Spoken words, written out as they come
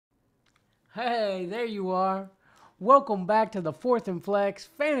Hey, there you are. Welcome back to the Fourth and Flex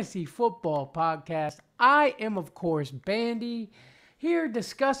Fantasy Football Podcast. I am, of course, Bandy, here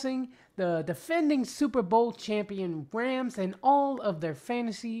discussing the defending Super Bowl champion Rams and all of their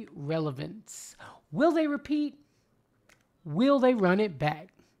fantasy relevance. Will they repeat? Will they run it back?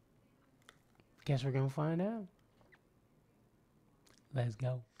 Guess we're going to find out. Let's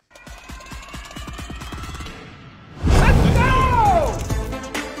go. Let's go!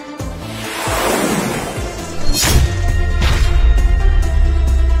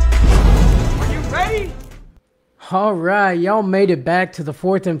 Ready? All right, y'all made it back to the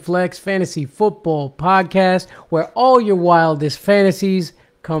Fourth and Flex Fantasy Football Podcast, where all your wildest fantasies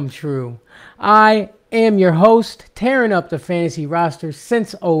come true. I am your host, tearing up the fantasy roster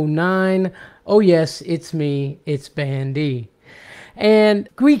since '09. Oh yes, it's me, it's Bandy. And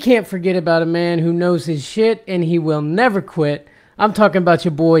we can't forget about a man who knows his shit and he will never quit. I'm talking about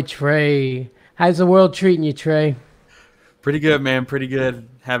your boy, Trey. How's the world treating you, Trey? Pretty good, man. Pretty good.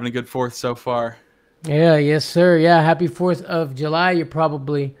 Having a good 4th so far. Yeah, yes, sir. Yeah, happy 4th of July. You're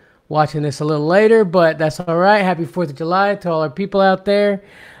probably watching this a little later, but that's all right. Happy 4th of July to all our people out there.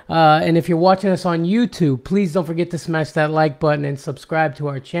 And if you're watching us on YouTube, please don't forget to smash that like button and subscribe to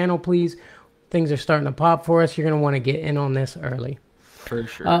our channel, please. Things are starting to pop for us. You're going to want to get in on this early. For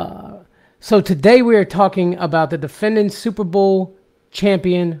sure. So today we are talking about the defending Super Bowl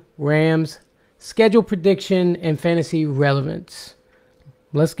champion Rams, schedule prediction, and fantasy relevance.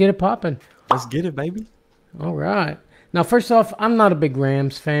 Let's get it popping. Let's get it, baby. All right. Now, first off, I'm not a big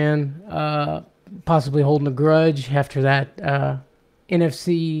Rams fan. Possibly holding a grudge after that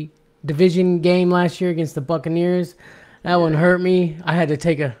NFC division game last year against the Buccaneers. That one hurt me. I had to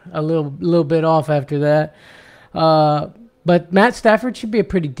take a little bit off after that. But Matt Stafford should be a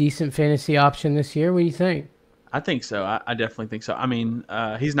pretty decent fantasy option this year. What do you think? I think so. I definitely think so. I mean,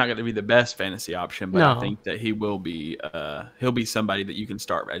 he's not going to be the best fantasy option, but No. I think that he will be. He'll be somebody that you can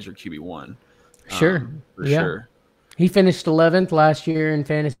start as your QB1. Sure. For Yeah. sure. He finished 11th last year in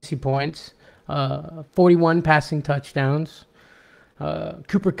fantasy points, 41 passing touchdowns.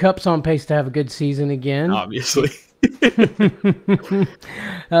 Cooper Kupp's on pace to have a good season again. Obviously.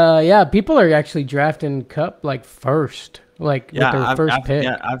 Yeah, people are actually drafting Kupp like first, with their first pick.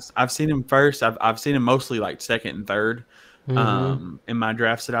 Yeah, I've seen him first. I've seen him mostly like second and third in my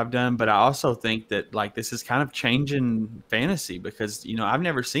drafts that I've done. But I also think that like this is kind of changing fantasy because I've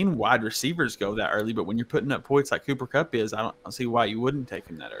never seen wide receivers go that early. But when you're putting up points like Cooper Kupp is, I don't see why you wouldn't take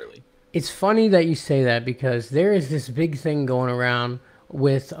him that early. It's funny that you say that because there is this big thing going around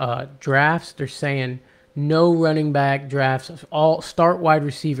with drafts. They're saying no running back drafts. All start wide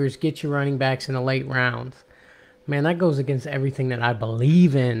receivers. Get your running backs in the late rounds. Man, that goes against everything that I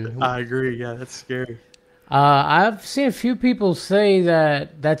believe in. I agree. Yeah, that's scary. I've seen a few people say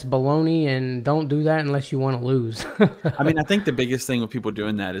that that's baloney and don't do that unless you want to lose. I mean, I think the biggest thing with people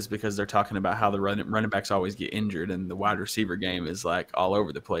doing that is because they're talking about how the running backs always get injured and the wide receiver game is like all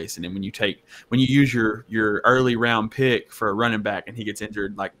over the place. And then when you use your early round pick for a running back and he gets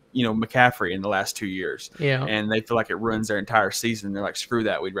injured, like McCaffrey in the last 2 years, Yeah. and they feel like it ruins their entire season. They're like, screw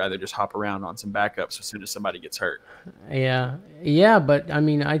that. We'd rather just hop around on some backups as soon as somebody gets hurt. Yeah, but I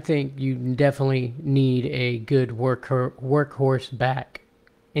mean, I think you definitely need a good workhorse back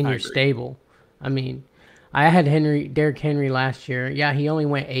in your stable. I mean, I had Derrick Henry last year. Yeah, he only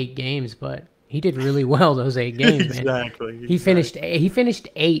went 8 games, but he did really well those 8 games, man. Exactly. He finished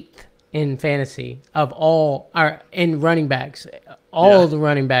 8th in fantasy in running backs. All of the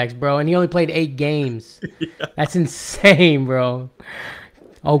running backs, bro, and he only played 8 games. Yeah. That's insane, bro.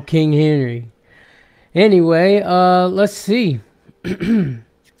 Oh, King Henry. Anyway, let's see. Cam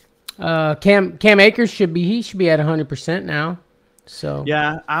Akers should be at 100% now. So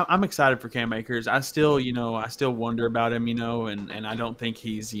yeah, I'm excited for Cam Akers. I still wonder about him, and I don't think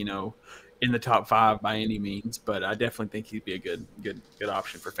he's in the top 5 by any means, but I definitely think he'd be a good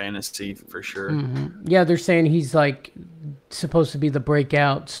option for fantasy for sure. Mm-hmm. Yeah, they're saying he's like supposed to be the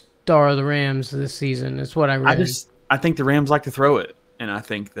breakout star of the Rams this season. That's what I read. I think the Rams like to throw it. And I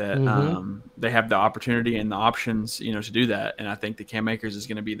think that they have the opportunity and the options, to do that. And I think that Cam Akers is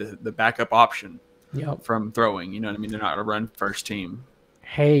going to be the backup option from throwing. You know what I mean? They're not going to run first team.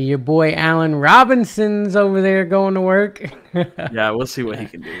 Hey, your boy Allen Robinson's over there going to work. Yeah, we'll see what he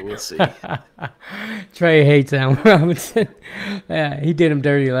can do. We'll see. Trey hates Allen Robinson. Yeah, he did him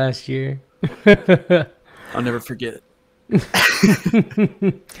dirty last year. I'll never forget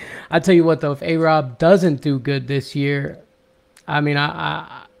it. I tell you what, though, if A-Rob doesn't do good this year, I mean,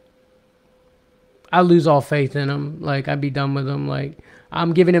 I lose all faith in him. Like, I'd be done with him. Like,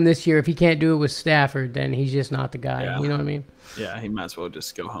 I'm giving him this year. If he can't do it with Stafford, then he's just not the guy. Yeah. You know what I mean? Yeah, he might as well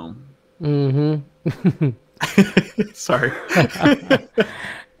just go home. Mm-hmm. Sorry.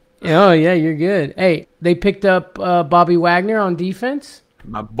 Oh, yeah, you're good. Hey, they picked up Bobby Wagner on defense.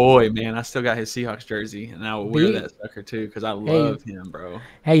 My boy, man, I still got his Seahawks jersey, and I will wear Be that sucker too because I hey, love him, bro.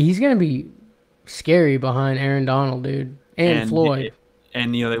 hey, he's gonna be scary behind Aaron Donald, dude, and And Floyd.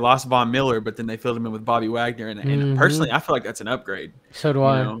 and they lost Von Miller, but then they filled him in with Bobby Wagner, and Mm-hmm. personally, I feel like that's an upgrade. So do You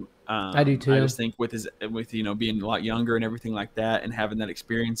I. know, I do I too. just think with being a lot younger and everything like that, and having that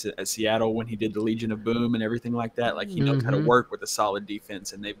experience at Seattle when he did the Legion of Boom and everything like that, like he knows how to Mm-hmm. work with a solid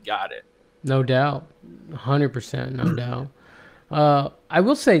defense, and they've got it. No doubt. 100%, no doubt. I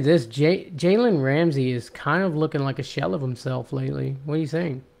will say this: Jalen Ramsey is kind of looking like a shell of himself lately. What do you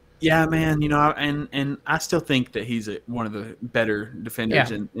think? Yeah, man. And I still think that he's one of the better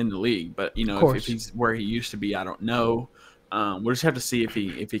defenders Yeah, in the league. But of if course. he's where he used to be, I don't know. We'll just have to see if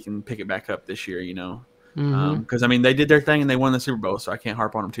he can pick it back up this year. Mm-hmm. Because I mean they did their thing and they won the Super Bowl, so I can't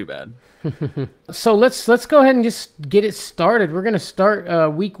harp on them too bad. So let's go ahead and just get it started. We're gonna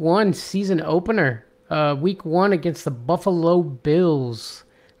start week one season opener. Week one against the Buffalo Bills.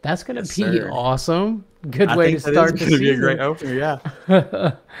 That's gonna Yes, be sir. awesome. Good I way to think that is start the going to be a great season. opener.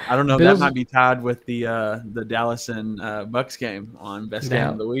 Yeah. I don't know. That Bills. might be tied with the Dallas and Bucks game on best game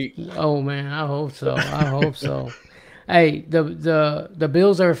of Now, the week. oh man, I hope so. I hope so. Hey, the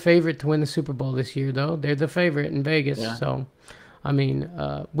Bills are a favorite to win the Super Bowl this year, though. They're the favorite in Vegas. Yeah. So, I mean,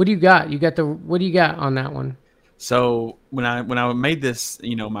 what do you got? What do you got on that one? So when I made this,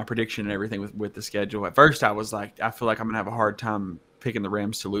 my prediction and everything with the schedule, at first I was like, I feel like I'm gonna have a hard time picking the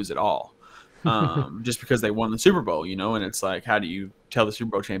Rams to lose it all, just because they won the Super Bowl, and it's like, how do you tell the Super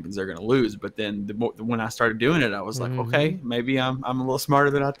Bowl champions they're gonna lose? But then when I started doing it, I was like, okay, maybe I'm a little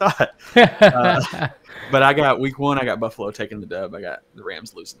smarter than I thought. But I got week one, I got Buffalo taking the dub. I got the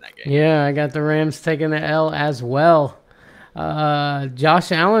Rams losing that game. Yeah, I got the Rams taking the L as well.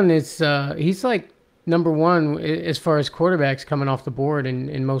 Josh Allen is he's like number one as far as quarterbacks coming off the board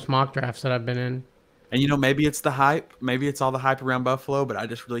in most mock drafts that I've been in. And maybe it's the hype, maybe it's all the hype around Buffalo, but I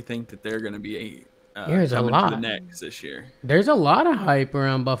just really think that they're going to be There's a coming for the lot. necks this year. There's a lot of hype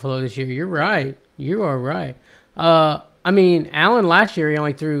around Buffalo this year. You're right. You are right. I mean, Allen last year he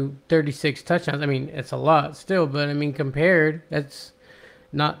only threw 36 touchdowns. I mean, it's a lot still, but I mean compared, that's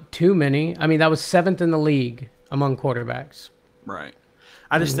not too many. I mean, that was seventh in the league among quarterbacks. Right.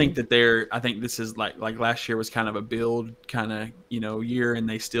 I just think that I think this is like last year was kind of a build kind of, year, and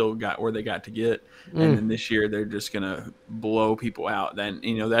they still got where they got to get. And then this year they're just going to blow people out. Then,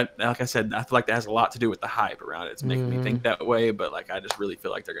 that, like I said, I feel like that has a lot to do with the hype around it. It's making me think that way, but I just really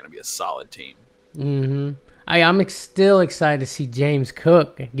feel like they're going to be a solid team. Mm-hmm. I'm still excited to see James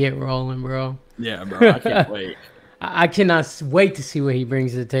Cook get rolling, bro. Yeah, bro. I can't wait. I cannot wait to see what he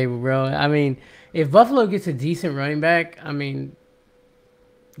brings to the table, bro. I mean, if Buffalo gets a decent running back, I mean,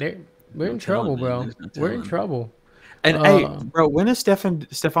 we're in trouble, bro. We're in trouble. And hey, bro, when is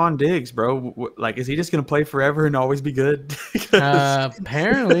Stephon Diggs, bro? Is he just gonna play forever and always be good?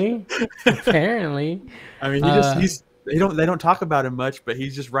 Apparently. I mean, they don't talk about him much, but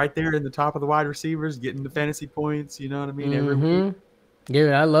he's just right there in the top of the wide receivers, getting the fantasy points. You know what I mean? Every week.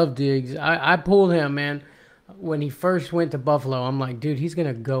 Yeah, I love Diggs. I pulled him, man. When he first went to Buffalo, I'm like, dude, he's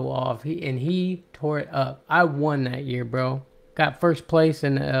gonna go off. He tore it up. I won that year, bro. Got first place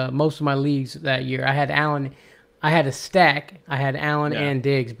in most of my leagues that year. I had Allen. I had a stack. I had Allen and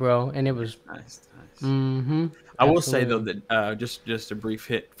Diggs, bro, and it was nice. Mm-hmm. I will say though that just a brief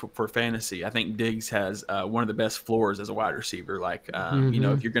hit for fantasy. I think Diggs has one of the best floors as a wide receiver. If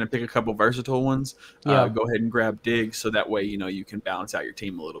you're going to pick a couple versatile ones, go ahead and grab Diggs, so that way you can balance out your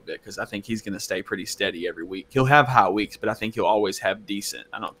team a little bit, because I think he's going to stay pretty steady every week. He'll have high weeks, but I think he'll always have decent.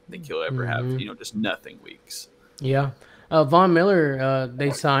 I don't think he'll ever have just nothing weeks. Yeah. Von Miller,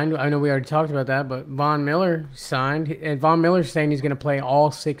 they signed. I know we already talked about that, but Von Miller signed, and Von Miller's saying he's going to play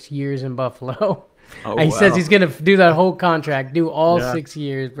all 6 years in Buffalo. Oh, he says he's going to do that whole contract, do all 6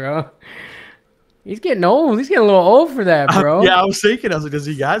 years, bro. He's getting old. He's getting a little old for that, bro. I was like, does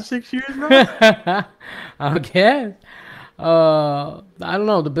he got 6 years, bro? I guess. I don't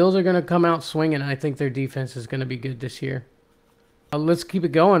know. The Bills are going to come out swinging. I think their defense is going to be good this year. Let's keep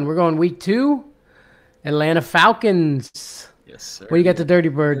it going. We're going week 2. Atlanta Falcons. Yes, sir. What do you got the Dirty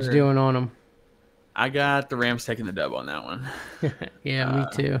Birds doing on them? I got the Rams taking the dub on that one. Yeah, me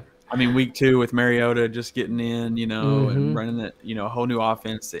too. I mean, week 2 with Mariota just getting in, and running that, a whole new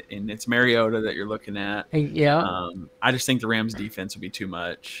offense, and it's Mariota that you're looking at. Yeah. I just think the Rams defense would be too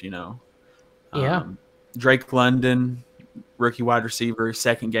much, Yeah. Drake London, rookie wide receiver,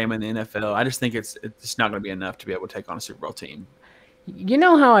 second game in the NFL. I just think it's not going to be enough to be able to take on a Super Bowl team. You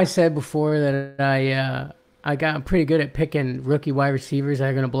know how I said before that I got pretty good at picking rookie wide receivers that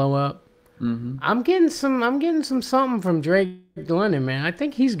are going to blow up? Mm-hmm. I'm getting some something from Drake London, man. I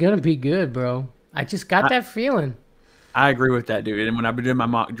think he's gonna be good, bro. I just got that feeling. I agree with that, dude. And when I've been doing my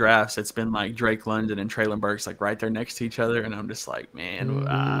mock drafts, it's been like Drake London and Traylon Burks like right there next to each other, and I'm just like, man, Hmm.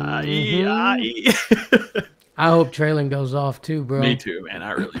 I hope Traylon goes off too, Me bro. too, man.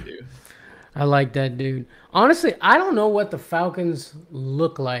 I really do. I like that dude. Honestly, I don't know what the Falcons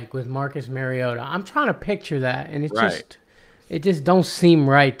look like with Marcus Mariota. I'm trying to picture that, and Right. it just don't seem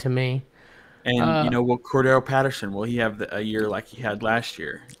right to me. And will Cordero Patterson, will he have a year like he had last year?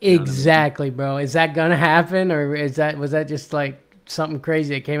 You know what I mean? Exactly, bro. Is that gonna happen, or was that just like something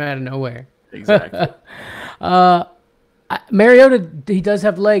crazy that came out of nowhere? Exactly. Mariota, he does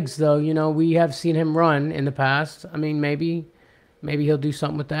have legs, though. We have seen him run in the past. I mean, maybe he'll do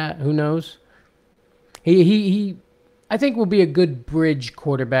something with that. Who knows? He I think will be a good bridge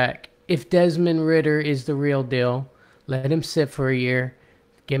quarterback. If Desmond Ritter is the real deal, let him sit for a year.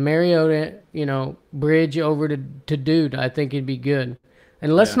 Get Mariota, bridge over to dude. I think it'd be good.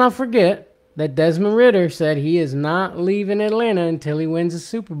 And let's Yeah. not forget that Desmond Ritter said he is not leaving Atlanta until he wins a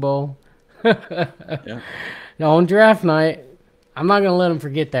Super Bowl Yeah. on draft night. I'm not gonna let him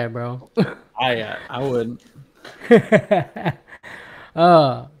forget that, bro. I would.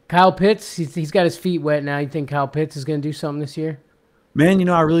 Kyle Pitts, he's got his feet wet now. You think Kyle Pitts is gonna do something this year? Man,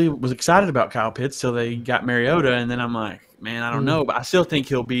 I really was excited about Kyle Pitts till they got Mariota, and then I'm like, man, I don't know, but I still think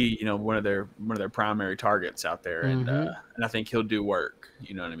he'll be, one of their primary targets out there, and I think he'll do work.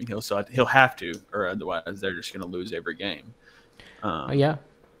 You know what I mean? He'll have to, or otherwise they're just going to lose every game. Yeah.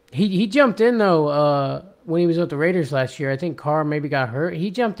 He jumped in though when he was with the Raiders last year. I think Carr maybe got hurt.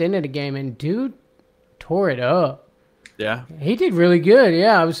 He jumped into the game and dude tore it up. Yeah, He did really good.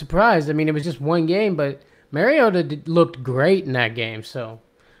 Yeah, I was surprised. I mean, it was just one game, but Mariota looked great in that game. So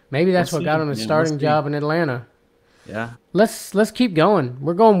maybe that's We'll what got see. him a Yeah, starting we'll see. job in Atlanta. yeah. Let's keep going.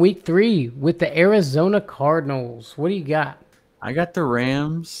 We're going week 3 with the Arizona Cardinals. What do you got? I got the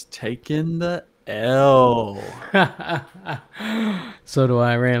Rams taking the L. So do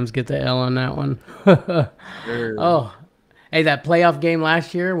I. Rams get the L on that one. Sure. Oh, hey, that playoff game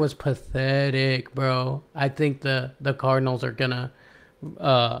last year was pathetic, bro. I think the Cardinals are gonna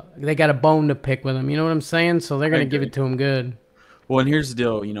they got a bone to pick with them. You know what I'm saying? So they're gonna give agree. it to them good. Well, and here's the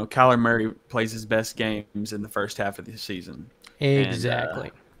deal. Kyler Murray plays his best games in the first half of the season. Exactly.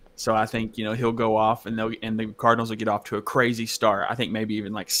 And, so I think he'll go off, and the Cardinals will get off to a crazy start. I think maybe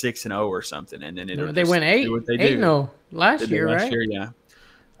even like 6-0 or something, and then They went do what they 8-0 last Did they year, last right? year, yeah.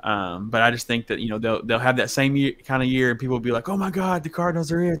 But I just think that they'll have that same kind of year, and people will be like, "Oh my God, the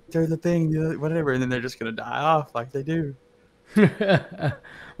Cardinals are it. They're the thing, whatever," and then they're just gonna die off like they do.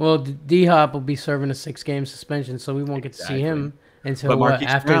 Well, D Hop will be serving a 6-game suspension, so we won't get to see him until But Marquise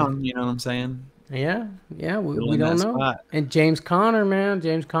after. Brown, you know what I'm saying? Yeah, we Fill in don't that know. spot. And James Conner, man,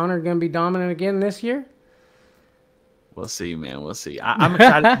 James Conner going to be dominant again this year. We'll see, man. We'll see. I'm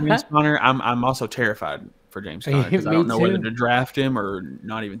excited for James Conner. I'm also terrified for James Conner because I Me don't know whether too. to draft him or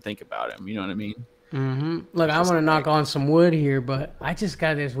not even think about him. You know what I mean? Look, I want to knock on some wood here, but I just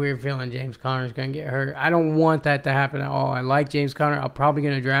got this weird feeling James Conner's going to get hurt. I don't want that to happen at all. I like James Conner. I'm probably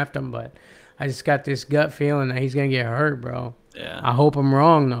going to draft him, but I just got this gut feeling that he's going to get hurt, bro. Yeah. I hope I'm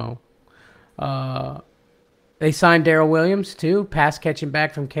wrong, though. They signed Darrell Williams, too, pass catching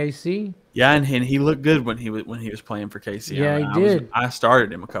back from KC. Yeah, and he looked good when he was playing for KC. Yeah, he did. I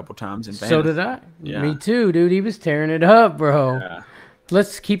started him a couple times in fantasy. So did I. Yeah. Me too, dude. He was tearing it up, bro. Yeah.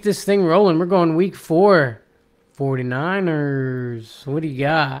 Let's keep this thing rolling. We're going week 4. 49ers. What do you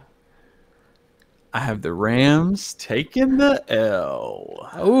got? I have the Rams taking the L.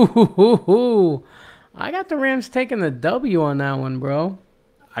 Ooh. I got the Rams taking the W on that one, bro.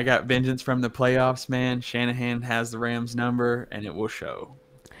 I got vengeance from the playoffs, man. Shanahan has the Rams number, and it will show.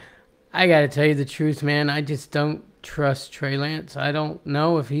 I got to tell you the truth, man. I just don't trust Trey Lance. I don't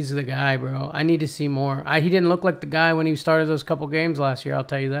know if he's the guy, bro. I need to see more. He didn't look like the guy when he started those couple games last year, I'll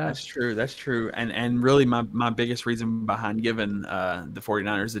tell you that. That's true. And really my biggest reason behind giving the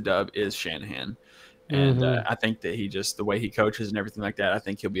 49ers the dub is Shanahan. And I think that the way he coaches and everything like that, I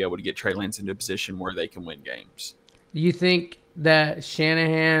think he'll be able to get Trey Lance into a position where they can win games. Do you think that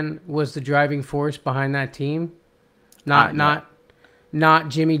Shanahan was the driving force behind that team? Not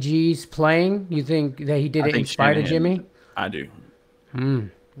Jimmy G's playing? You think that he did it in spite of Jimmy? I do.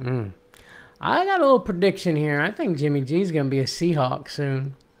 I got a little prediction here. I think Jimmy G's going to be a Seahawk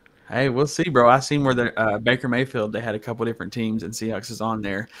soon. Hey, we'll see, bro. I seen where the Baker Mayfield, they had a couple different teams, and Seahawks is on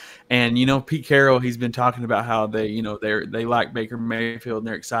there. And Pete Carroll, he's been talking about how they like Baker Mayfield and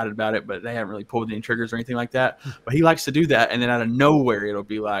they're excited about it, but they haven't really pulled any triggers or anything like that. But he likes to do that, and then out of nowhere, it'll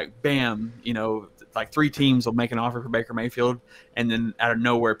be like, bam, like 3 teams will make an offer for Baker Mayfield, and then out of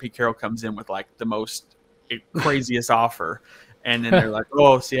nowhere, Pete Carroll comes in with like the most craziest offer, and then they're like,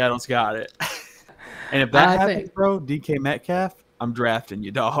 "Oh, Seattle's got it." And if that happens, bro, DK Metcalf, I'm drafting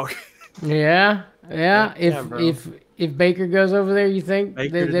you, dog. Yeah. If Baker goes over there, you think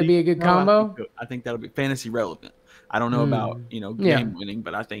that'd be a good combo? I think that'll be fantasy relevant. I don't know about game winning,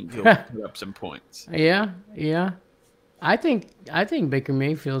 but I think he'll put up some points. Yeah. I think Baker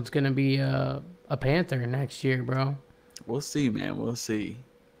Mayfield's gonna be a Panther next year, bro. We'll see, man. We'll see.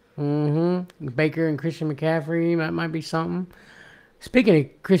 Baker and Christian McCaffrey might be something. Speaking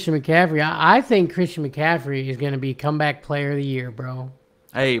of Christian McCaffrey, I think Christian McCaffrey is gonna be comeback player of the year, bro.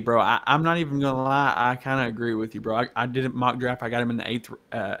 Hey, bro, I'm not even gonna lie. I kind of agree with you, bro. I did a mock draft. I got him in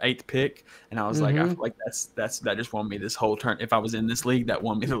the eighth pick, and I was like, I feel like that just won me this whole turn. If I was in this league, that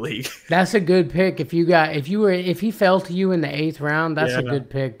won me the league. That's a good pick. If he fell to you in the 8th round, that's a good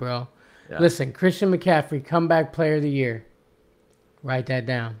pick, bro. Yeah. Listen, Christian McCaffrey, comeback player of the year. Write that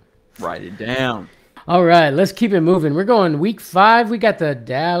down. Write it down. All right, let's keep it moving. We're going week 5. We got the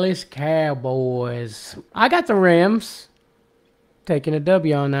Dallas Cowboys. I got the Rams. Taking a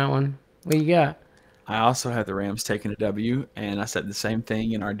W on that one. What you got? I also have the Rams taking a W, and I said the same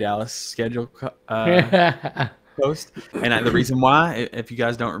thing in our Dallas schedule post. And the reason why, if you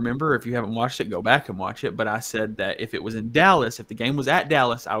guys don't remember, if you haven't watched it, go back and watch it. But I said that if it was in Dallas, if the game was at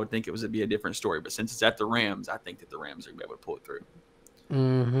Dallas, I would think it would be a different story. But since it's at the Rams, I think that the Rams are going to be able to pull it through.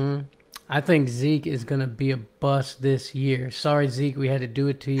 I think Zeke is going to be a bust this year. Sorry, Zeke, we had to do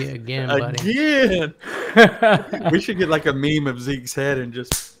it to you again, buddy. Again? We should get like a meme of Zeke's head and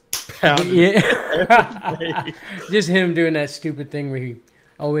just pound it. Just him doing that stupid thing where he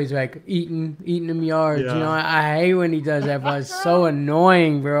always like eating them yards. Yeah. You know, I hate when he does that, but it's so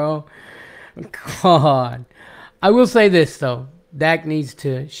annoying, bro. God. I will say this, though. Dak needs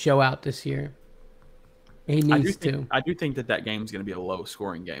to show out this year. He needs to. I do think that game is going to be a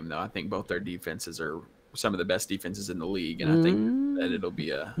low-scoring game, though. I think both their defenses are some of the best defenses in the league, and I think that it'll be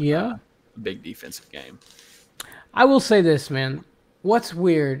a big defensive game. I will say this, man. What's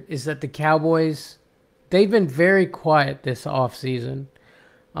weird is that the Cowboys, they've been very quiet this offseason.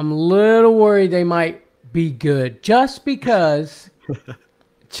 I'm a little worried they might be good just because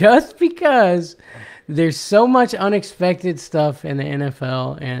there's so much unexpected stuff in the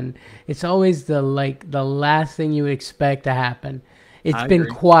NFL, and it's always the last thing you would expect to happen. It's been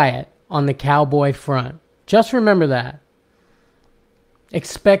quiet on the Cowboy front. Just remember that.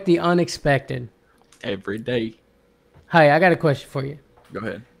 Expect the unexpected. Every day. Hey, I got a question for you. Go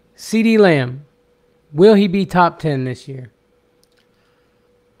ahead. CeeDee Lamb, will he be top 10 this year?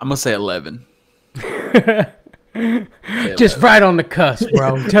 I'm going to say 11. Just right on the cusp,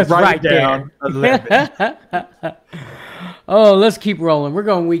 bro. Just right down. There. Oh, let's keep rolling. We're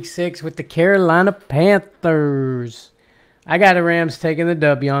going week 6 with the Carolina Panthers. I got the Rams taking the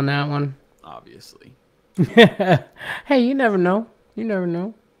W on that one. Obviously. Hey, you never know. You never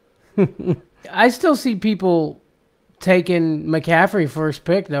know. I still see people taking McCaffrey first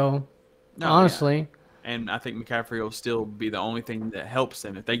pick, though. No, honestly. Yeah. And I think McCaffrey will still be the only thing that helps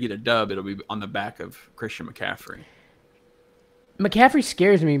them. If they get a dub, it'll be on the back of Christian McCaffrey. McCaffrey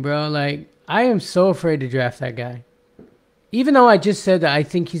scares me, bro. Like, I am so afraid to draft that guy. Even though I just said that I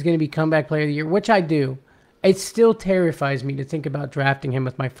think he's going to be comeback player of the year, which I do, it still terrifies me to think about drafting him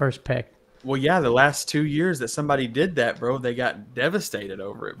with my first pick. Well, yeah, the last 2 years that somebody did that, bro, they got devastated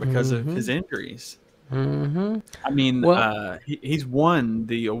over it because of his injuries. I mean, he's won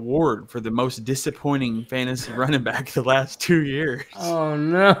the award for the most disappointing fantasy running back the last 2 years. Oh,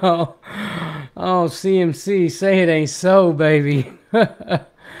 no. Oh, CMC, say it ain't so, baby.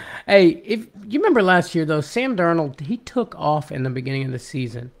 Hey, if you remember last year, though, Sam Darnold, he took off in the beginning of the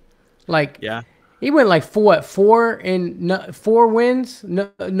season. Like, yeah. He went like 4 wins,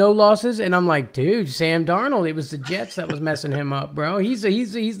 no losses, and I'm like, dude, Sam Darnold. It was the Jets that was messing him up, bro. He's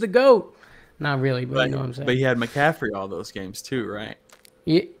the GOAT. Not really, but you know what I'm saying. But he had McCaffrey all those games too, right?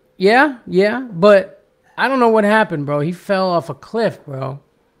 Yeah. But I don't know what happened, bro. He fell off a cliff, bro.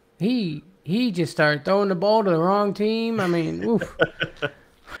 He just started throwing the ball to the wrong team. I mean, oof.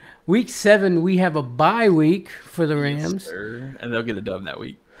 Week 7, we have a bye week for the Rams. Yes, and they'll get a dub that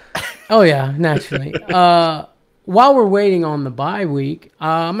week. Oh, yeah, naturally. While we're waiting on the bye week,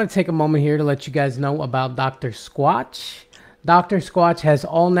 I'm going to take a moment here to let you guys know about Dr. Squatch. Dr. Squatch has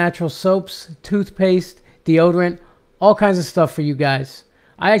all natural soaps, toothpaste, deodorant, all kinds of stuff for you guys.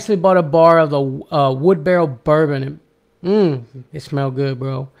 I actually bought a bar of the Wood Barrel Bourbon. It smelled good,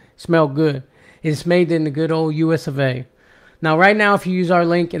 bro. It smelled good. It's made in the good old U.S.A. Now, right now, if you use our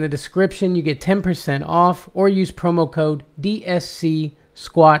link in the description, you get 10% off or use promo code DSC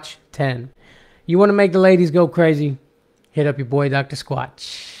Squatch 10. You want to make the ladies go crazy? Hit up your boy, Dr.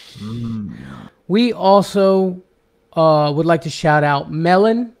 Squatch. We also would like to shout out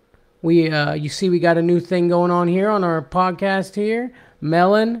Melon. You see we got a new thing going on here on our podcast here.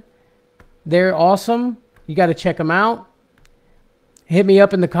 Melon, they're awesome. You got to check them out. Hit me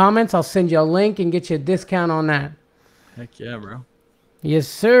up in the comments. I'll send you a link and get you a discount on that. Heck yeah, bro. Yes,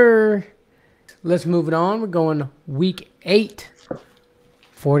 sir. Let's move it on. We're going week 8.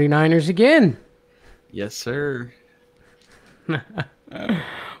 49ers again. Yes, sir.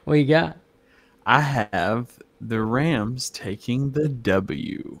 What you got? I have the Rams taking the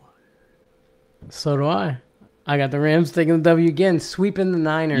W. So do I. I got the Rams taking the W again, sweeping the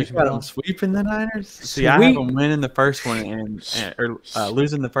Niners. You got bro. them sweeping the Niners? See, I have them winning the first one or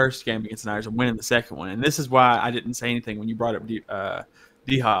losing the first game against the Niners and winning the second one. And this is why I didn't say anything when you brought up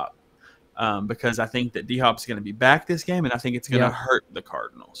D-Hop, because I think that D-Hop's going to be back this game, and I think it's going to hurt the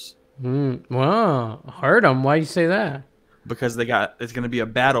Cardinals. Wow, hurt them. Why do you say that? Because it's going to be a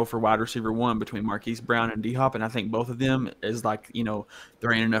battle for wide receiver 1 between Marquise Brown and D-Hop, and I think both of them is like,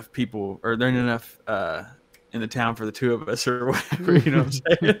 there ain't enough people, or there ain't enough in the town for the two of us, or whatever. You know what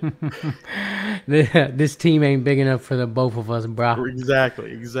I'm saying? This team ain't big enough for the both of us, bro.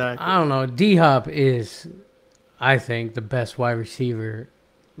 Exactly. I don't know. D-Hop is, I think, the best wide receiver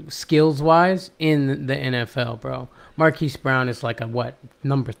skills-wise in the NFL, bro. Marquise Brown is like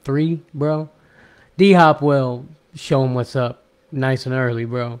number 3, bro. D-Hop will show him what's up nice and early,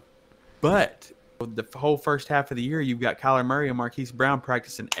 bro. But the whole first half of the year, you've got Kyler Murray and Marquise Brown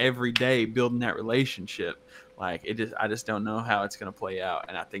practicing every day, building that relationship. Like, I just don't know how it's going to play out,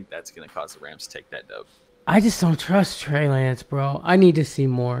 and I think that's going to cause the Rams to take that dub. I just don't trust Trey Lance, bro. I need to see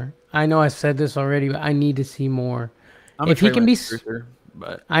more. I know I said this already, but I need to see more. If he can be, truther,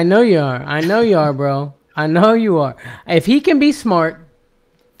 but I know you are. I know you are, bro. I know you are. If he can be smart,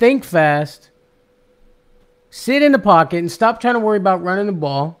 think fast, sit in the pocket, and stop trying to worry about running the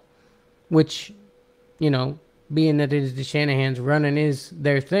ball, which, being that it is the Shanahan's, running is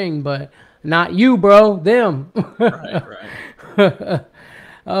their thing, but not you, bro. Them. Right.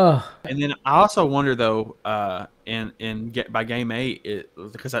 And then I also wonder, though, by game 8,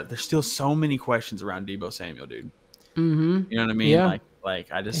 because there's still so many questions around Deebo Samuel, dude. Mm-hmm. You know what I mean? Yeah.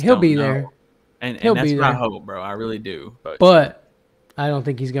 Like I just he'll don't be know. there. And He'll that's be my there. hope, bro. I really do. But I don't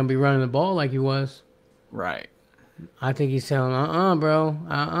think he's gonna be running the ball like he was. Right. I think he's telling, bro,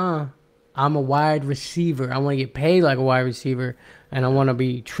 I'm a wide receiver. I want to get paid like a wide receiver, and I want to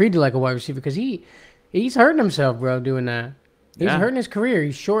be treated like a wide receiver because he's hurting himself, bro, doing that. He's hurting his career.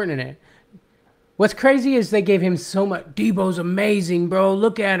 He's shortening it. What's crazy is they gave him so much. Debo's amazing, bro.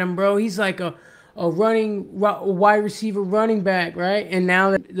 Look at him, bro. He's like a wide receiver running back, right? And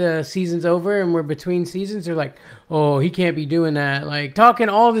now that the season's over and we're between seasons, they're like, oh, he can't be doing that. Like, talking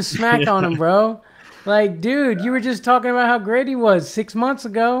all this smack on him, bro. Like, dude, you were just talking about how great he was 6 months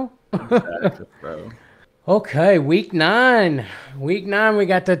ago. Exactly, bro. Okay, week 9. Week 9, we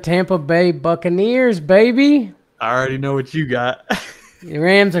got the Tampa Bay Buccaneers, baby. I already know what you got. The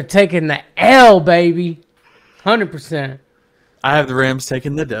Rams are taking the L, baby. 100%. I have the Rams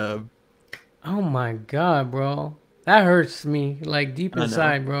taking the dub. Oh, my God, bro. That hurts me, like, deep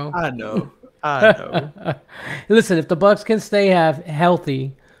inside, bro. I know. Listen, if the Bucs can stay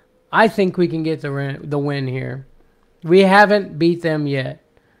healthy, I think we can get the win here. We haven't beat them yet.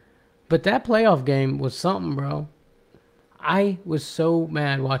 But that playoff game was something, bro. I was so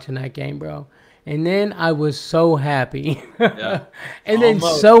mad watching that game, bro. And then I was so happy. Yeah. And then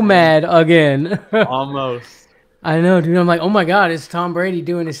so mad again. Almost. I know, dude. I'm like, oh, my God, it's Tom Brady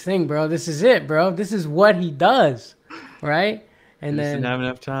doing his thing, bro. This is it, bro. This is what he does, right? And Just then didn't have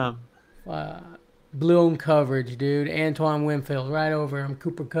enough time. Blown coverage, dude. Antoine Winfield right over him.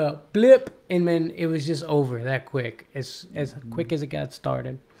 Cooper Kupp. Blip. And then it was just over that quick. As quick as it got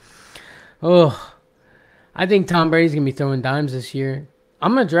started. Oh, I think Tom Brady's going to be throwing dimes this year.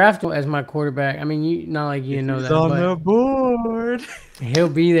 I'm going to draft him as my quarterback. I mean, not like you know that. He's on the board. He'll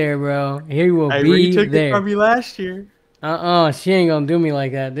be there, bro. He will be He took there. it from you last year. She ain't going to do me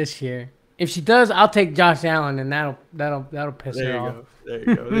like that this year. If she does, I'll take Josh Allen, and that'll piss her off. There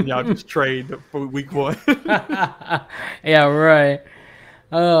you go. Then y'all just trade for week 1. Yeah, right.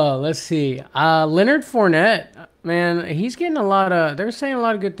 Oh, let's see. Leonard Fournette, man, he's getting a lot of. They're saying a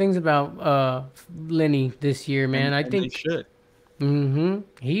lot of good things about Lenny this year, man. I think they should.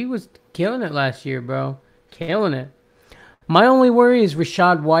 He was killing it last year, bro. Killing it. My only worry is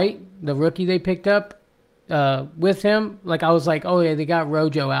Rachaad White, the rookie they picked up. With him, like I was like, oh yeah, they got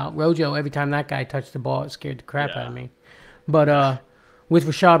Rojo out. Rojo, every time that guy touched the ball, it scared the crap out of me. But with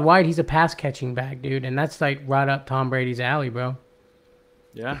Rachaad White, he's a pass catching back, dude, and that's like right up Tom Brady's alley, bro.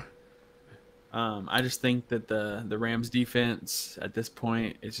 Yeah. I just think that the Rams defense at this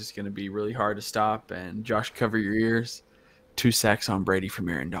point is just going to be really hard to stop. And Josh, cover your ears. 2 sacks on Brady from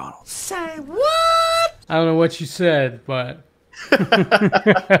Aaron Donald. Say what? I don't know what you said, but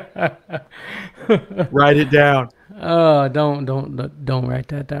write it down. Don't write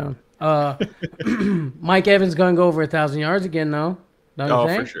that down. Mike Evans gonna go over 1,000 yards again, though. Don't you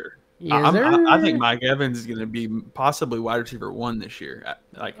think? For sure. Yes, I think Mike Evans is going to be possibly wide receiver 1 this year.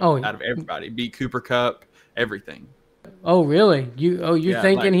 Out of everybody, beat Cooper Kupp, everything. Oh, really? You're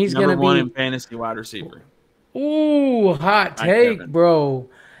thinking he's going to be number 1 in fantasy wide receiver? Ooh, hot take, bro.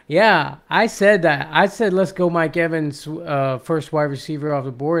 Yeah, I said that. I said let's go Mike Evans, first wide receiver off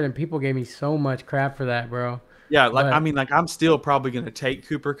the board, and people gave me so much crap for that, bro. Yeah, I'm still probably going to take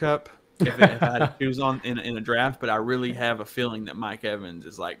Cooper Kupp if I had to choose in a draft, but I really have a feeling that Mike Evans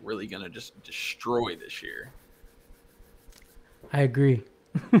is like really going to just destroy this year. I agree.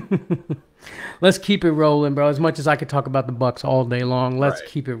 Let's keep it rolling, bro. As much as I could talk about the Bucs all day long, let's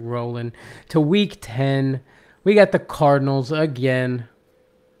keep it rolling to Week 10. We got the Cardinals again.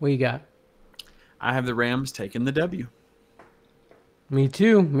 What you got? I have the Rams taking the W. Me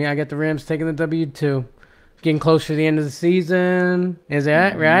too. I got the Rams taking the W too. Getting closer to the end of the season. Is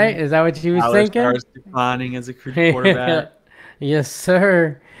that right? Is that what you was thinking? Starts declining as a quarterback. Yes,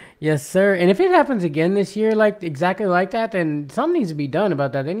 sir. Yes, sir. And if it happens again this year, exactly like that, then something needs to be done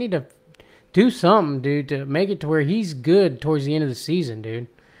about that. They need to do something, dude, to make it to where he's good towards the end of the season, dude.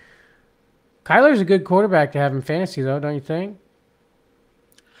 Kyler's a good quarterback to have in fantasy, though, don't you think?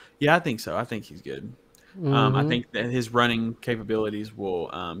 Yeah, I think so. I think he's good. I think that his running capabilities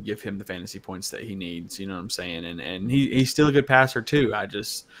will give him the fantasy points that he needs. You know what I'm saying? And he's still a good passer too. I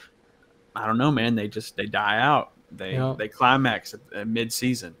don't know, man. They die out. They climax at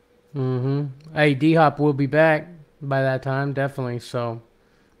mid-season. Hey, D-Hop will be back by that time, definitely. So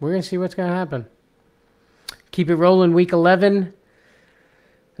we're gonna see what's gonna happen. Keep it rolling. Week 11.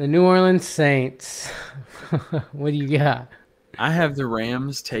 The New Orleans Saints. What do you got? I have the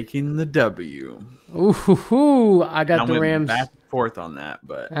Rams taking the W. Ooh, I got the Rams. Back and forth on that,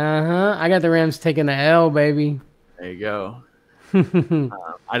 but I got the Rams taking the L, baby. There you go.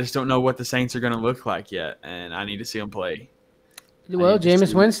 I just don't know what the Saints are going to look like yet, and I need to see them play. Well,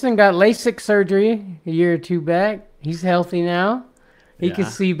 Jameis Winston got LASIK surgery a year or 2 back. He's healthy now. He can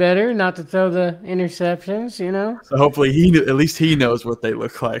see better, not to throw the interceptions, you know. So hopefully at least he knows what they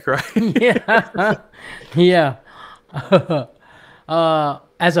look like, right? Yeah.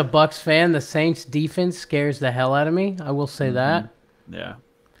 As a Bucs fan, the Saints defense scares the hell out of me. I will say that. Yeah.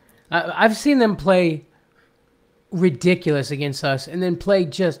 I've seen them play ridiculous against us and then play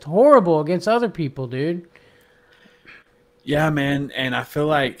just horrible against other people, dude. Yeah, man. And I feel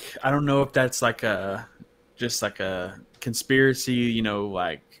like, I don't know if that's just like a conspiracy, you know,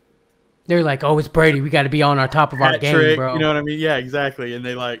 like. They're like, oh, it's Brady. We got to be on our top of our game, bro. You know what I mean? Yeah, exactly. And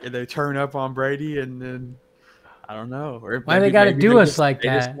they turn up on Brady and then. I don't know. Or why they got to do us like that?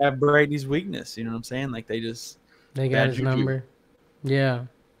 They just have Brady's weakness. You know what I'm saying? Like they got his number. Yeah.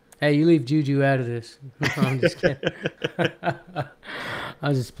 Hey, you leave Juju out of this. No, I'm just kidding. I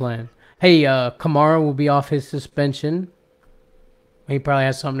was just playing. Hey, Kamara will be off his suspension. He probably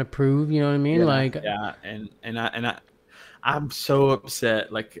has something to prove. You know what I mean? Yeah. And I'm so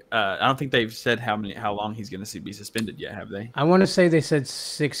upset. Like I don't think they've said how long he's going to be suspended yet, have they? I want to say they said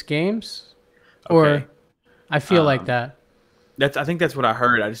 6 games, or. I feel like that. I think that's what I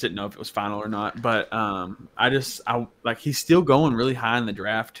heard. I just didn't know if it was final or not. But he's still going really high in the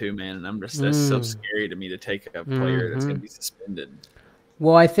draft too, man. And that's so scary to me to take a player that's going to be suspended.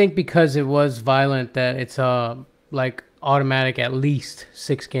 Well, I think because it was violent that it's automatic at least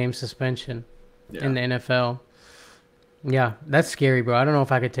 6 game suspension in the NFL. Yeah, that's scary, bro. I don't know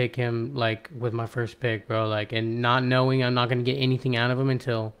if I could take him with my first pick, bro. And not knowing I'm not going to get anything out of him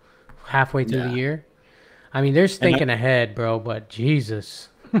until halfway through the year. I mean, they're thinking ahead, bro, but Jesus.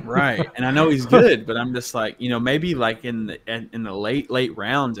 Right. And I know he's good, but I'm just maybe in the late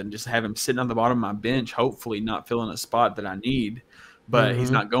rounds and just have him sitting on the bottom of my bench, hopefully not filling a spot that I need, but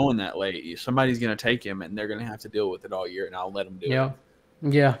he's not going that late. Somebody's going to take him, and they're going to have to deal with it all year, and I'll let them do it.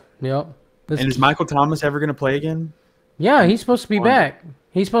 Yeah, yep. And is Michael Thomas ever going to play again? Yeah, he's supposed to be back.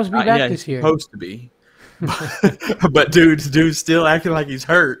 He's supposed to be back this year. He's supposed to be. But dude's still acting like he's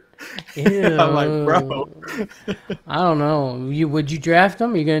hurt. I'm like, bro. I don't know. Would you draft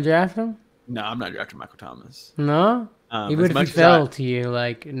him? Are you gonna draft him? No, I'm not drafting Michael Thomas. No? Even if he fell to you,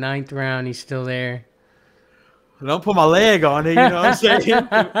 9th round, he's still there. Don't put my leg on it, you know what I'm saying?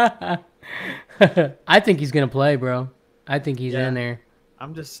 I think he's gonna play, bro. I think he's in there.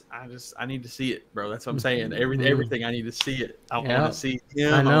 I need to see it, bro. That's what I'm saying. Everything I need to see it. I want to see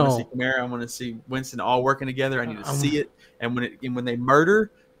him. I want to see know. Kamara. I want to see Winston all working together. I need to see it. And when they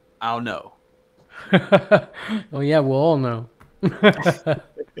murder, I'll know. Well, yeah, we'll all know.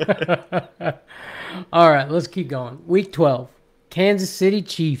 All right, let's keep going. Week 12, Kansas City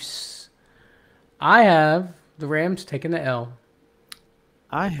Chiefs. I have the Rams taking the L.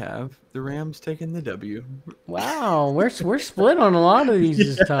 I have the Rams taking the W. Wow, we're split on a lot of these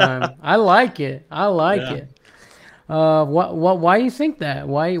this time. I like it. I like it. Why you think that?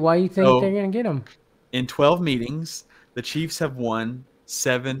 Why you think they're gonna get them? In 12 meetings, the Chiefs have won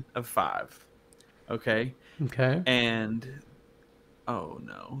 7 of 5. Okay. Okay. And oh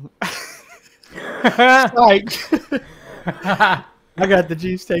no. Like, I got the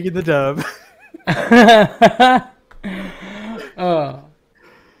Chiefs taking the dub.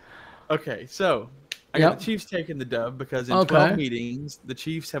 Okay, so I got the Chiefs taking the dub because in 12 meetings, the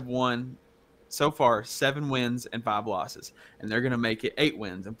Chiefs have won so far 7 wins and 5 losses, and they're going to make it 8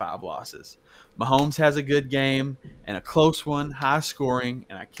 wins and 5 losses. Mahomes has a good game and a close one, high scoring,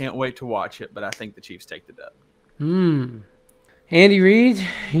 and I can't wait to watch it, but I think the Chiefs take the dub. Andy Reid,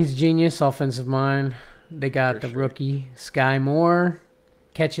 he's genius, offensive mind. They got rookie Sky Moore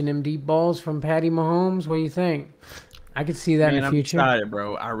catching them deep balls from Patty Mahomes. What do you think? I could see that in the future. I'm excited,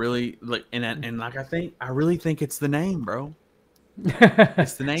 bro. I really I really think it's the name, bro.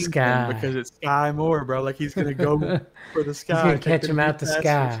 It's the name Sky. Because it's Sky Moore, bro. Like he's gonna go for the sky. He's gonna catch him out the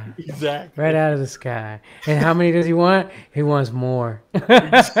sky. Exactly. Right out of the sky. And how many does he want? He wants more.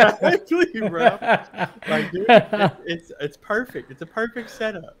 Exactly, bro. Like, dude, it's perfect. It's a perfect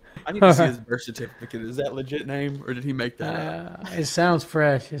setup. I need to see his birth certificate. Is that legit name, or did he make that up? It sounds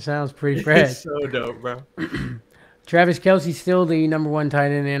fresh. It sounds pretty fresh. It's so dope, bro. Travis Kelce's still the number 1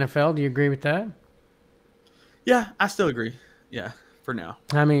 tight end in the NFL. Do you agree with that? Yeah, I still agree. Yeah, for now.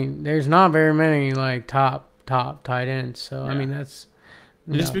 I mean, there's not very many like top tight ends. So I mean, that's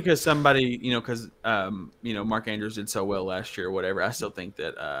just because somebody, because Mark Andrews did so well last year or whatever. I still think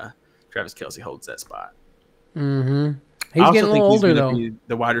that Travis Kelce holds that spot. Mm-hmm. He's getting a little older though. Be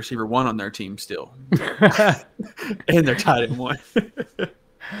the wide receiver 1 on their team still, and they're tight end 1.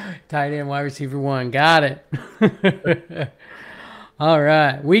 Tight end, wide receiver 1. Got it. All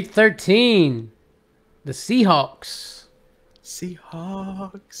right. Week 13. The Seahawks.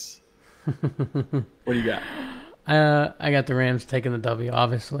 What do you got? I got the Rams taking the W,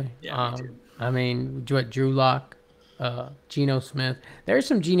 obviously. Yeah, me too. I mean, Drew Lock, Geno Smith. There's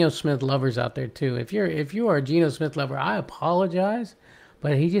some Geno Smith lovers out there, too. If you are a Geno Smith lover, I apologize,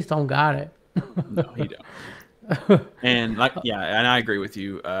 but he just don't got it. No, he don't. And and I agree with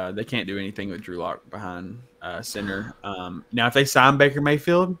you. They can't do anything with Drew Lock behind center. Now, if they sign Baker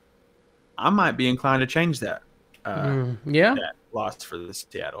Mayfield, I might be inclined to change that. That loss for the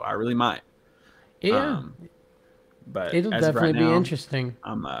Seattle. I really might. Yeah. But it'll definitely be interesting.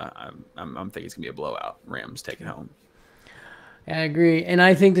 I'm thinking it's gonna be a blowout. Rams take it home. I agree, and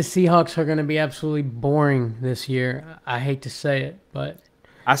I think the Seahawks are going to be absolutely boring this year. I hate to say it, but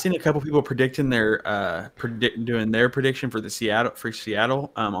I've seen a couple people predicting doing their prediction for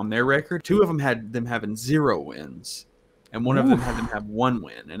Seattle on their record. 2 of them had them having 0 wins, and one of them had them have 1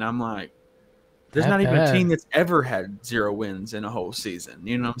 win. And I'm like, there's not even a team that's ever had 0 wins in a whole season.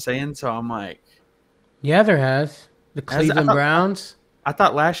 You know what I'm saying? So I'm like, yeah, there has. The Cleveland Browns. I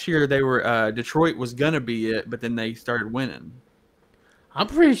thought last year they were Detroit was gonna be it, but then they started winning. I'm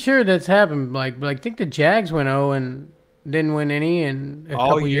pretty sure that's happened. Like I think the Jags went 0 and didn't win any in a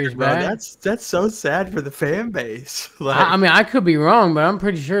couple years back. That's so sad for the fan base. I mean, I could be wrong, but I'm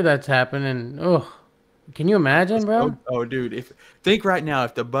pretty sure that's happened. And can you imagine, bro? Oh, dude! Think right now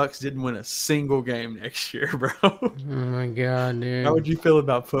if the Bucks didn't win a single game next year, bro. Oh my God, dude! How would you feel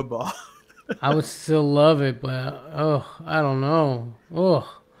about football? I would still love it, but I don't know.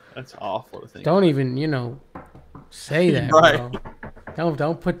 That's awful to think. Don't even say that, right? Bro.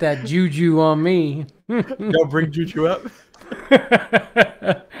 Don't put that juju on me. Don't bring juju up.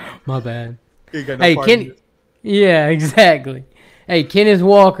 My bad. You got no Ken. Yeah, exactly. Hey, Kenneth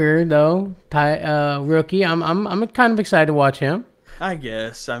Walker though, rookie. I'm kind of excited to watch him. I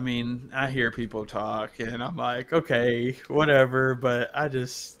guess. I mean, I hear people talk, and I'm like, okay, whatever. But I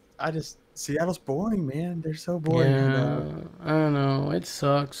just Seattle's boring, man. They're so boring. Yeah, I don't know. It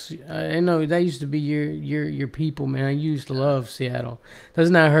sucks. I know that used to be your people, man. I used to love Seattle.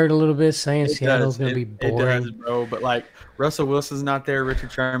 Doesn't that hurt a little bit saying Seattle's going to be boring? It does, bro. But like Russell Wilson's not there,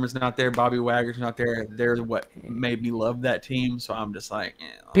 Richard Sherman's not there, Bobby Wagner's not there. They're what made me love that team. So I'm just like,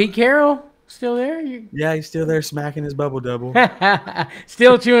 Pete Carroll still there? Yeah, he's still there, smacking his bubble double.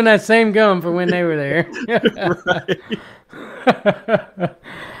 Still chewing that same gum from when they were there. Right.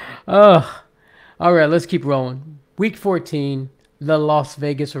 Oh, all right. Let's keep rolling. Week 14, the Las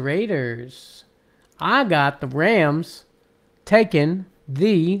Vegas Raiders. I got the Rams taking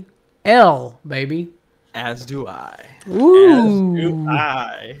the L, baby. As do I. As do Ooh,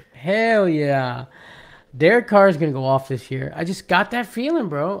 I. hell yeah. Derek Carr is going to go off this year. I just got that feeling,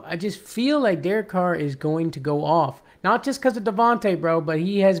 bro. I just feel like Derek Carr is going to go off. Not just because of Devontae, bro, but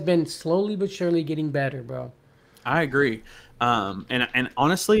he has been slowly but surely getting better, bro. I agree. And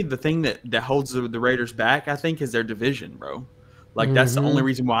honestly, the thing that holds the Raiders back, I think, is their division, bro. Like that's the only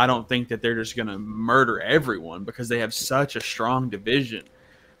reason why I don't think that they're just gonna murder everyone because they have such a strong division,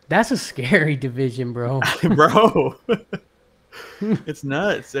 That's a scary division, bro. bro. It's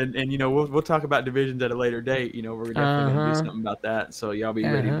nuts, and we'll talk about divisions at a later date. We're definitely gonna do something about that, so y'all be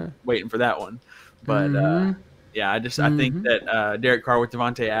ready, waiting for that one. But yeah, I think that Derek Carr with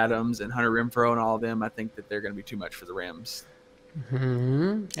Devontae Adams and Hunter Renfrow and all of them, I think that they're gonna be too much for the Rams. Yeah,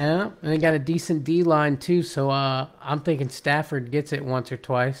 and they got a decent D line too, so I'm thinking Stafford gets it once or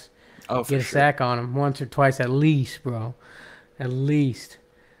twice. Oh, for Get a sure. sack on him once or twice at least, bro. At least.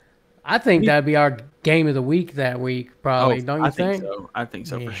 I think that'd be our game of the week that week, probably. Don't you I think? think so. I think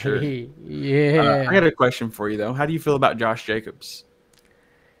so for sure. Yeah. I got a question for you though. How do you feel about Josh Jacobs?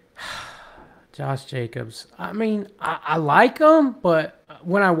 Josh Jacobs. I mean, I like him, but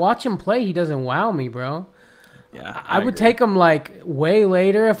when I watch him play, he doesn't wow me, bro. Yeah, I would agree. take him like way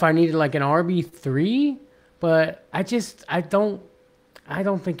later if I needed like an RB3, but I don't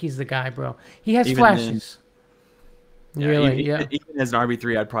think he's the guy, bro. He has Even then, flashes. yeah, Really, yeah. even as an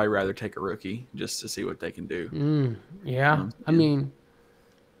RB3, I'd probably rather take a rookie just to see what they can do. Yeah. I'm I saying? mean,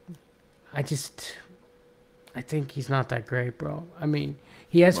 I think he's not that great, bro. I mean,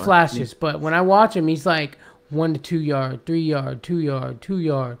 he has Well, flashes, but when I watch him, he's like 1 to 2 yard, 3 yard, 2 yard, 2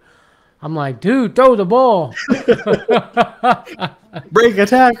 yard. I'm like, dude, throw the ball. break a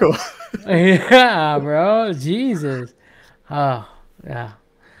tackle. Yeah, bro. Jesus. Oh, yeah.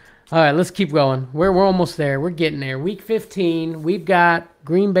 All right, let's keep going. We're almost there. We're getting there. Week 15, we've got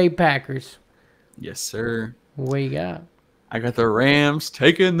Green Bay Packers. Yes, sir. What you got? I got the Rams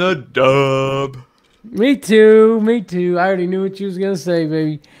taking the dub. Me too. Me too. I already knew what you was gonna say,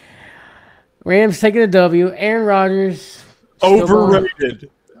 baby. Rams taking a W. Aaron Rodgers. Still going- Overrated.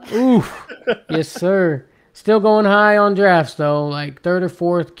 Oof. Yes, sir. Still going high on drafts though, like third or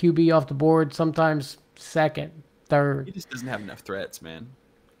fourth QB off the board, sometimes second, He third. just doesn't have enough threats, man.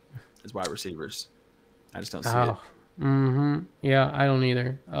 As wide receivers, I just don't see Oh. Yeah, I don't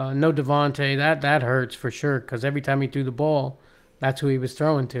either. No Devontae. That hurts for sure because every time he threw the ball, that's who he was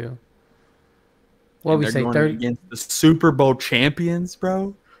throwing to. What And we they're say, going 30? against the Super Bowl champions,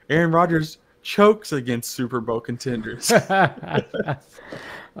 bro. Aaron Rodgers chokes against Super Bowl contenders.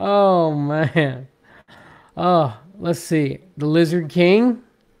 Oh man. Oh, let's see. The Lizard King,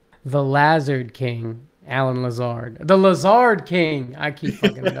 the Lazard King, Alan Lazard. The Lazard King. I keep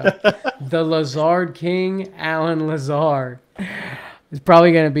fucking it up. The Lazard King, Alan Lazard. It's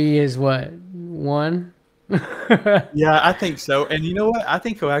probably gonna be his what? One? Yeah, I think so. And you know what? I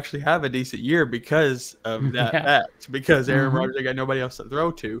think he'll actually have a decent year because of that Yeah. fact. Because Aaron Rodgers ain't got nobody else to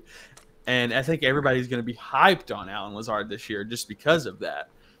throw to. And I think everybody's going to be hyped on Alan Lazard this year just because of that.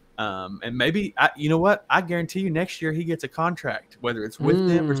 And maybe, you know what? I guarantee you next year he gets a contract, whether it's with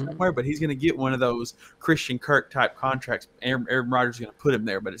them or somewhere, but he's going to get one of those Christian Kirk type contracts. Aaron Rodgers is going to put him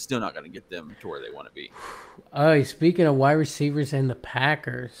there, but it's still not going to get them to where they want to be. Oh, speaking of wide receivers and the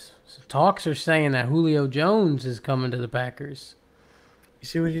Packers, so talks are saying that Julio Jones is coming to the Packers. You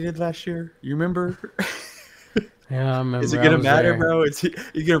see what he did last year? You remember? Yeah, I remember. Is it I going to was matter, there. bro? He's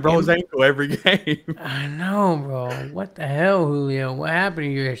going to roll his ankle every game. I know, bro. What the hell, Julio? What happened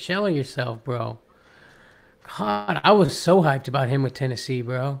to you? You're shelling yourself, bro. God, I was so hyped about him with Tennessee,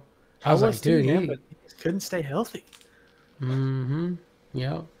 bro. I was like, dude, man, but he just couldn't stay healthy.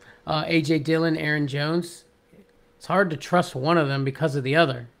 yeah. AJ Dillon, Aaron Jones. It's hard to trust one of them because of the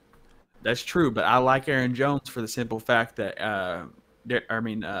other. That's true, but I like Aaron Jones for the simple fact that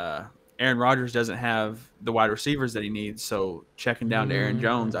Aaron Rodgers doesn't have the wide receivers that he needs. So checking down to Aaron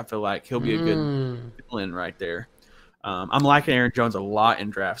Jones, I feel like he'll be a good fill-in right there. I'm liking Aaron Jones a lot in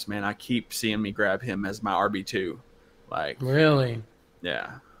drafts, man. I keep seeing me grab him as my RB2. Like, Really?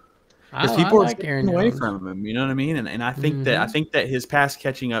 yeah. I Because people are like Aaron taking away Jones. from him, you know what I mean? And I think that his pass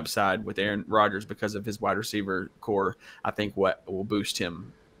catching upside with Aaron Rodgers because of his wide receiver core, I think what will boost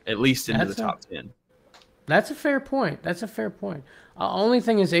him at least into the top 10. That's a fair point. That's a fair point. Only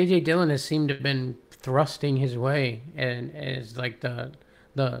thing is AJ Dillon has seemed to have been thrusting his way and is like the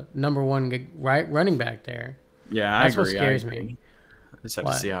number one running back there. Yeah, That's I agree. what scares me. Just have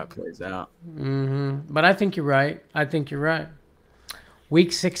to see how it plays out. But I think you're right.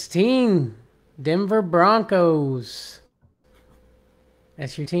 Week 16, Denver Broncos.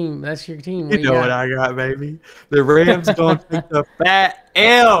 That's your team. You know what I got, baby. The Rams going to take the fat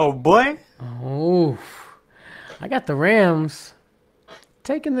L, boy. Oh, I got the Rams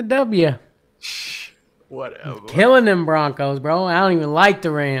taking the W. Whatever. Killing them Broncos, bro. I don't even like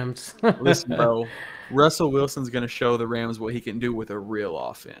the Rams. Listen, bro. Russell Wilson's going to show the Rams what he can do with a real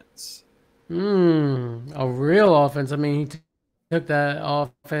offense. A real offense. I mean, he took that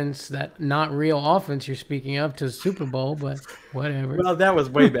offense, that not real offense you're speaking of, to the Super Bowl, but whatever. Well, that was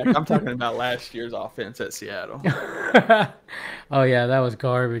way back. I'm talking about last year's offense at Seattle. Oh, yeah, that was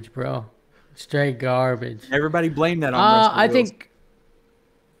garbage, bro. Straight garbage. Everybody blamed that on Russell I Wilson. think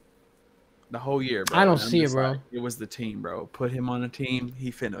the whole year, bro. I don't see it, bro. It was the team, bro. Put him on a team.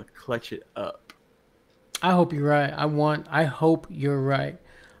 He finna clutch it up. I hope you're right. I hope you're right.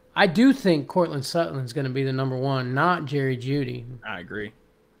 I do think Cortland Sutton's going to be the number one, not Jerry Jeudy. I agree.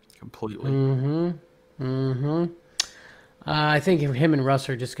 Completely. I think him and Russ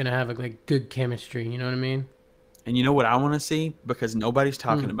are just going to have a good chemistry. You know what I mean? And you know what I want to see? Because nobody's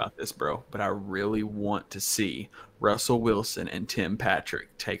talking about this, bro. But I really want to see Russell Wilson and Tim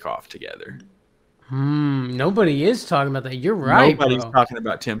Patrick take off together. Nobody is talking about that. You're right, Nobody's bro. talking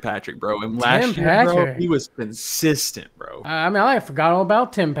about Tim Patrick, bro. And last year, bro, he was consistent, bro. I mean, I forgot all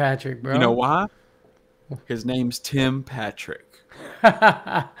about Tim Patrick, bro. You know why? His name's Tim Patrick.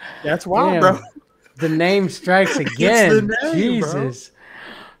 That's why, bro. The name strikes again. The name, Jesus.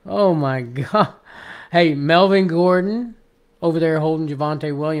 Bro. Oh, my God. Hey, Melvin Gordon over there holding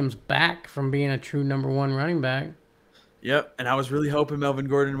Javonte Williams back from being a true number one running back. Yep, and I was really hoping Melvin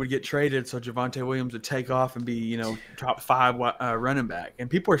Gordon would get traded so Javonte Williams would take off and be, top 5 running back. And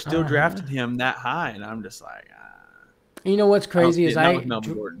people are still drafting him that high, and I'm just like, You know what's crazy is Melvin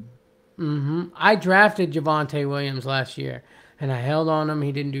Gordon. I drafted Javonte Williams last year, and I held on him.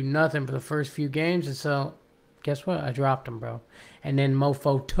 He didn't do nothing for the first few games, and so guess what? I dropped him, bro. And then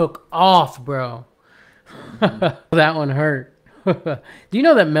Mofo took off, bro. That one hurt. Do you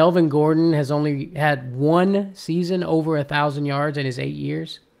know that Melvin Gordon has only had one season over 1,000 yards in his 8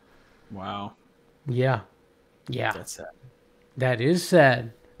 years? Wow. Yeah. That's sad. That is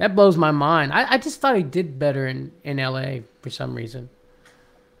sad. That blows my mind. I just thought he did better in L.A. for some reason.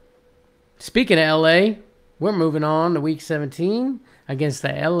 Speaking of L.A., we're moving on to Week 17 against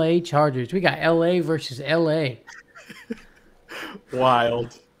the L.A. Chargers. We got L.A. versus L.A.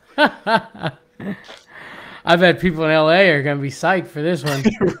 Wild. I bet people in L.A. are going to be psyched for this one.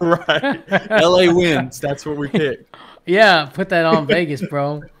 Right. L.A. wins. That's what we pick. Yeah, put that on Vegas,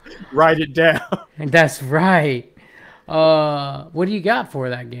 bro. Write it down. And that's right. What do you got for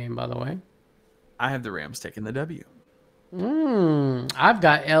that game, by the way? I have the Rams taking the W. I've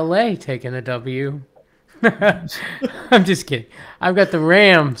got L.A. taking the W. I'm just kidding. I've got the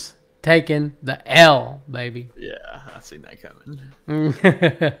Rams taking the L, baby. Yeah, I've seen that coming.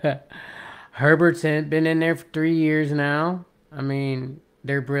 Herbert's been in there for 3 years now. I mean,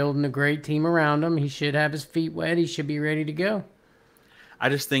 they're building a great team around him. He should have his feet wet. He should be ready to go. I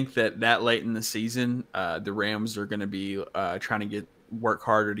just think that late in the season, the Rams are going to be trying to work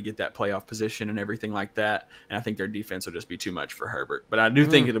harder to get that playoff position and everything like that. And I think their defense will just be too much for Herbert. But I do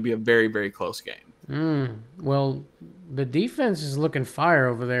think it'll be a very, very close game. Well, the defense is looking fire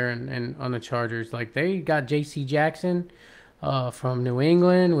over there and on the Chargers. Like, they got J.C. Jackson from New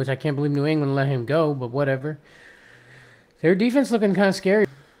England, which I can't believe New England let him go, but whatever. Their defense looking kind of scary.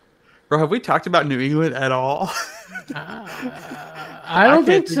 Bro, have we talked about New England at all? I don't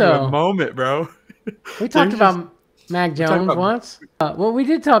think so. A moment, bro. We talked about Mac Jones once. Well, we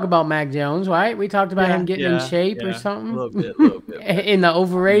did talk about Mac Jones, right? We talked about him getting in shape or something. A little bit. In the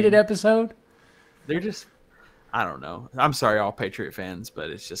Overrated episode. They're just, I don't know. I'm sorry, all Patriot fans, but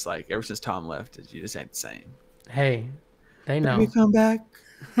it's just like ever since Tom left, you just ain't the same. Hey, they know. Brady come back.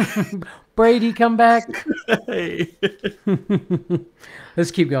 Brady come back. Hey. Let's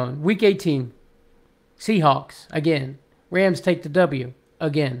keep going. Week 18. Seahawks again. Rams take the W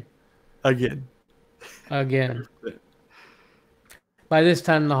again. Again. By this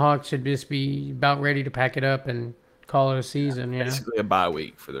time, the Hawks should just be about ready to pack it up and call it a season. Yeah, basically a bye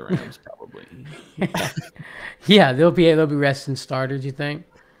week for the Rams, probably. Yeah, they'll be resting starters. You think?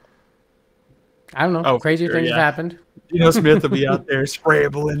 I don't know. Crazier things have happened. Smith will be out there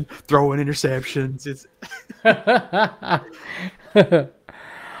scrambling, throwing interceptions.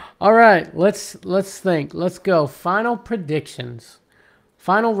 All right, let's think. Let's go. Final predictions.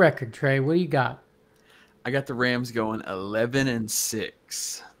 Final record, Trey. What do you got? I got the Rams going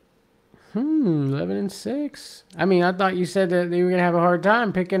 11-6. 11-6. I mean, I thought you said that they were gonna have a hard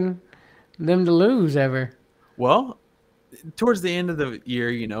time picking them to lose ever. Well, towards the end of the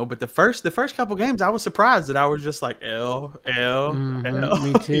year, but the first couple games, I was surprised that I was just like L.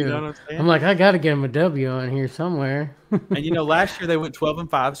 Me too. You know what I'm saying? I'm like, I got to get them a W on here somewhere. And last year they went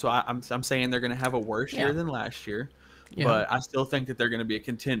 12-5, so I'm saying they're going to have a worse year than last year, but I still think that they're going to be a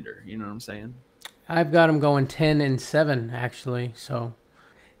contender. You know what I'm saying? I've got them going 10-7 actually. So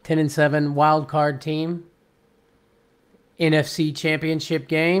 10-7 wild card team, NFC Championship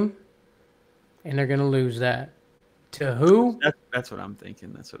game, and they're going to lose that. To who? That's what I'm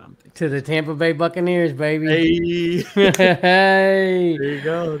thinking. To the Tampa Bay Buccaneers, baby. Hey. Hey. There you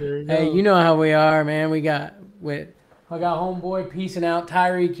go. Hey, you know how we are, man. I got homeboy piecing out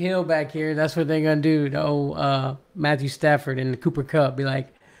Tyreek Hill back here. That's what they're gonna do to old Matthew Stafford and the Cooper Kupp. Be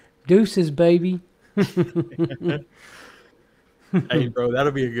like, deuces, baby. Hey, bro,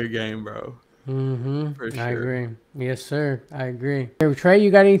 that'll be a good game, bro. For sure. I agree. Yes, sir. I agree. Hey, Trey,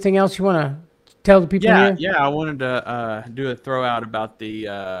 you got anything else you wanna tell the people here? Yeah, I wanted to do a throw out about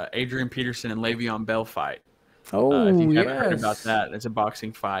the Adrian Peterson and Le'Veon Bell fight. Oh, if you haven't heard about that, it's a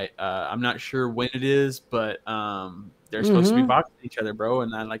boxing fight. I'm not sure when it is, but they're supposed to be boxing each other, bro.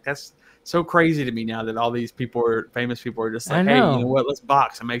 And that's so crazy to me now that all these famous people are just like, hey, you know what? Let's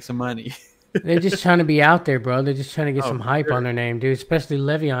box and make some money. They're just trying to be out there, bro. They're just trying to get some hype on their name, dude. Especially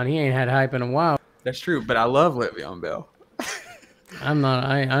Le'Veon. He ain't had hype in a while. That's true, but I love Le'Veon Bell. I'm not.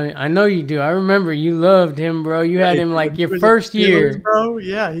 I know you do. I remember you loved him, bro. You had him like your first year, bro.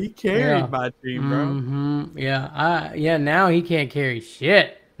 Yeah, he carried my team, bro. Yeah. Now he can't carry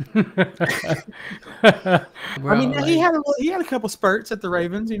shit. Bro, I mean, he had a couple spurts at the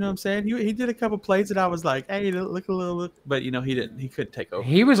Ravens. You know what I'm saying? He did a couple plays that I was like, hey, look a little. But he didn't. He couldn't take over.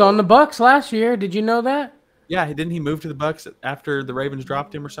 He was on the Bucs last year. Did you know that? Yeah, didn't he move to the Bucs after the Ravens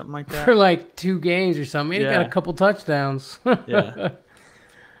dropped him or something like that? For like 2 games or something. He got a couple touchdowns. Yeah.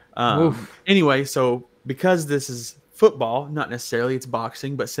 Anyway, so because this is football, not necessarily it's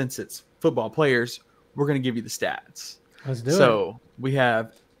boxing, but since it's football players, we're going to give you the stats. Let's do it. So we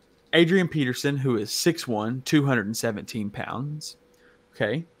have Adrian Peterson, who is 6'1", 217 pounds.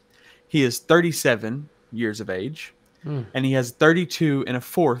 Okay. He is 37 years of age, and he has 32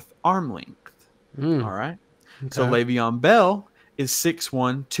 1/4 arm length. All right. Okay. So Le'Veon Bell is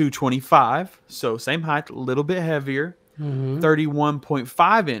 6'1", 225. So same height, a little bit heavier.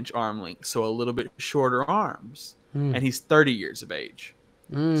 31.5-inch arm length, so a little bit shorter arms. And he's 30 years of age.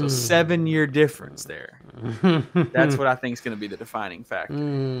 So 7-year difference there. That's what I think is going to be the defining factor.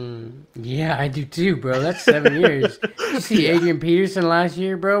 Yeah, I do too, bro. That's 7 years. Did you see Adrian Peterson last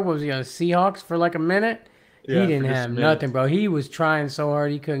year, bro? What was he on the Seahawks for like a minute? Yeah, he didn't have nothing, bro. He was trying so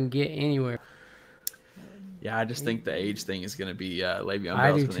hard he couldn't get anywhere. Yeah, I just think the age thing is going to be Le'Veon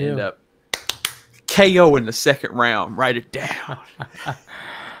Bell's going to end up KO in the second round. Write it down.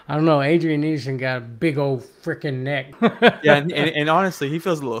 I don't know. Adrian Peterson got a big old freaking neck. Yeah, and honestly, he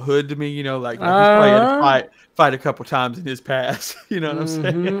feels a little hood to me. Like he's probably had to fight a couple times in his past. You know what I'm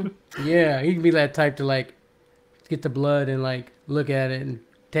saying? Yeah, he can be that type to like get the blood and like look at it and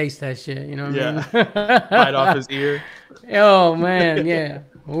taste that shit. You know what I mean? Bite off his ear. Oh man, yeah.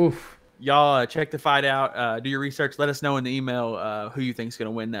 Oof. Y'all check the fight out. Do your research. Let us know in the email who you think is going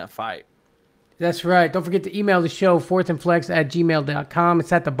to win that fight. That's right. Don't forget to email the show, fourthandflex@gmail.com.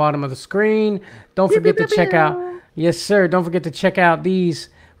 It's at the bottom of the screen. Don't forget to check out. Yes, sir. Don't forget to check out these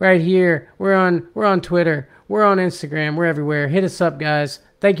right here. We're on Twitter. We're on Instagram. We're everywhere. Hit us up, guys.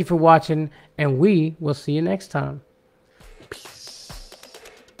 Thank you for watching, and we will see you next time.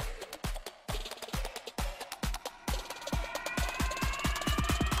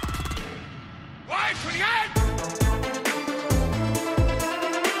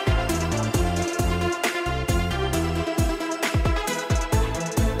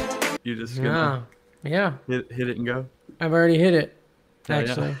 You're just gonna hit it and go? I've already hit it,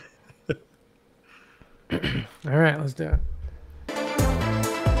 actually. All right, let's do it.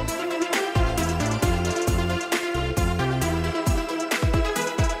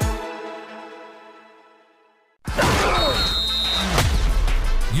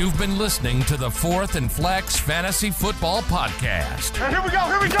 You've been listening to the Fourth and Flex Fantasy Football Podcast. Here we go.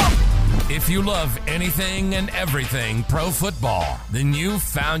 If you love anything and everything pro football, then you've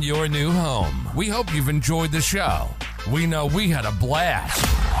found your new home. We hope you've enjoyed the show. We know we had a blast.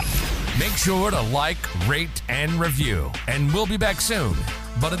 Make sure to like, rate, and review, and we'll be back soon.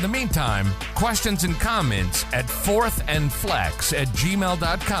 But in the meantime, questions and comments at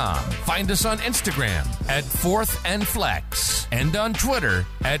fourthandflex@gmail.com. Find us on Instagram at fourthandflex and on Twitter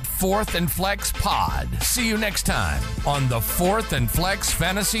at fourthandflexpod. See you next time on the Fourth and Flex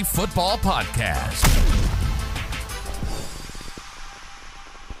Fantasy Football Podcast.